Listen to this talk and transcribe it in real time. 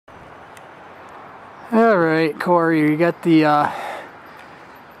Alright, Corey, you got the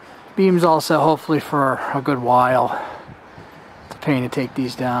beams all set hopefully for a good while. It's a pain to take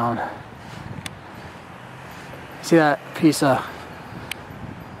these down. See that piece of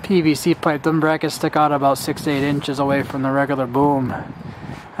PVC pipe? Them brackets stick out about 6 to 8 inches away from the regular boom. And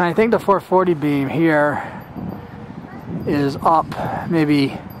I think the 440 beam here is up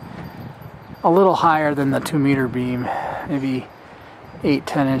maybe a little higher than the 2-meter beam. Maybe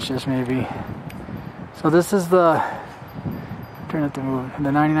 8-10 inches maybe. So this is the, turn it to move,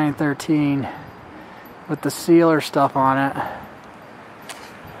 the 9913 with the sealer stuff on it.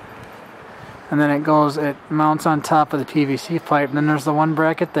 And then it mounts on top of the PVC pipe. And then there's the one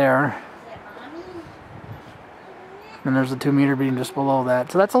bracket there. And there's the 2-meter beam just below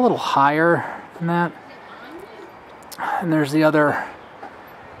that. So that's a little higher than that. And there's the other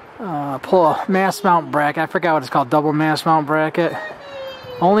mass mount bracket. I forgot what it's called, double mass mount bracket.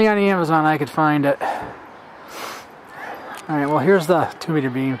 Only on Amazon I could find it. Alright, well here's the 2-meter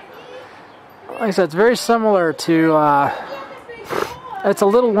beam. Like I said, it's very similar to, it's a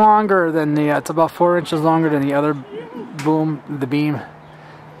little longer than the, it's about 4 inches longer than the other boom, the beam.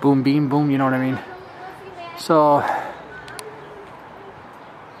 Boom, beam, boom, you know what I mean. So,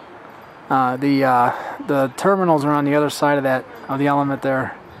 the terminals are on the other side of that, of the element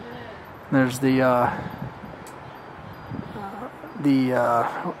there. There's the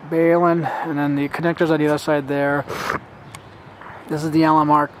baling, and then the connectors on the other side there. This is the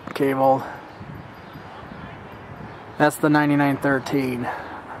LMR cable. That's the 9913,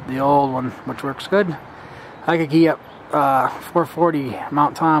 the old one, which works good. I could key up 440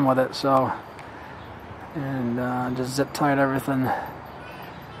 mount time with it, so, and just zip tight everything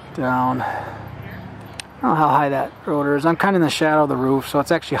down. I don't know how high that rotor is. I'm kind of in the shadow of the roof, so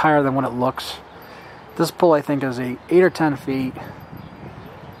it's actually higher than what it looks. This pole I think is 8 or 10 feet.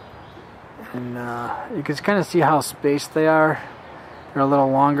 And you can kind of see how spaced they are. They're a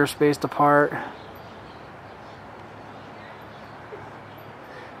little longer spaced apart.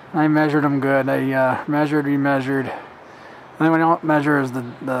 I measured them good. I measured, remeasured. The only one I don't measure is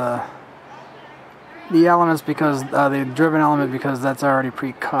the elements, because the driven element, because that's already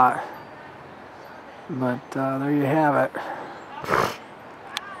pre-cut. But there you have it.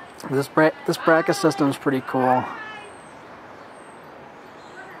 This bracket system is pretty cool.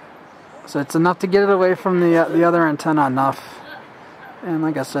 So it's enough to get it away from the other antenna enough. And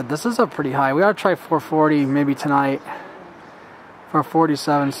like I said, this is up pretty high. We ought to try 440 maybe tonight.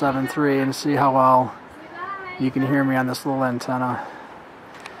 447.73 and see how well you can hear me on this little antenna.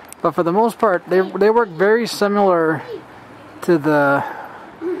 But for the most part, they work very similar to the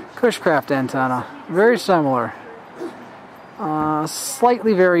Cushcraft antenna. Very similar.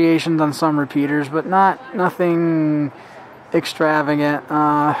 Slightly variations on some repeaters, but nothing extravagant.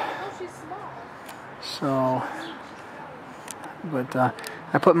 I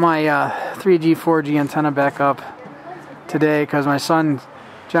put my 3G, 4G antenna back up today because my son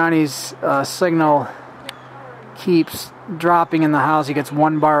Johnny's signal keeps dropping in the house. He gets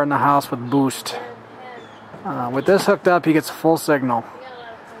 1 bar in the house with boost. With this hooked up, he gets full signal.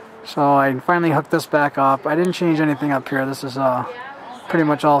 So I finally hooked this back up. I didn't change anything up here. This is pretty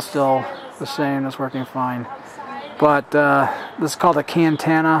much all still the same. It's working fine. But this is called a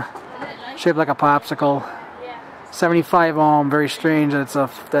cantana, shaped like a popsicle. 75 ohm, very strange. It's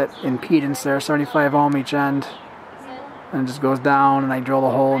that impedance there, 75 ohm each end. And it just goes down, and I drill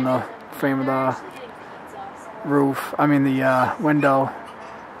the hole in the frame of the roof. I mean the window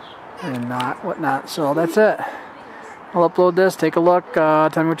and whatnot. So that's it. I'll upload this, take a look, tell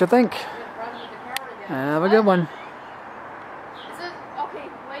me what you think. Have a good one.